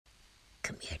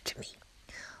come here to me.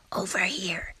 Over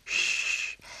here.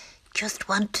 Shh. Just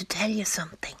want to tell you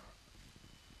something.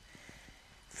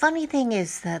 Funny thing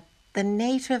is that the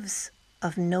natives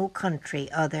of no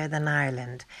country other than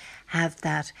Ireland have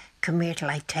that come here till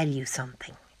I tell you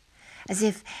something. As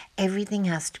if everything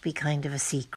has to be kind of a secret.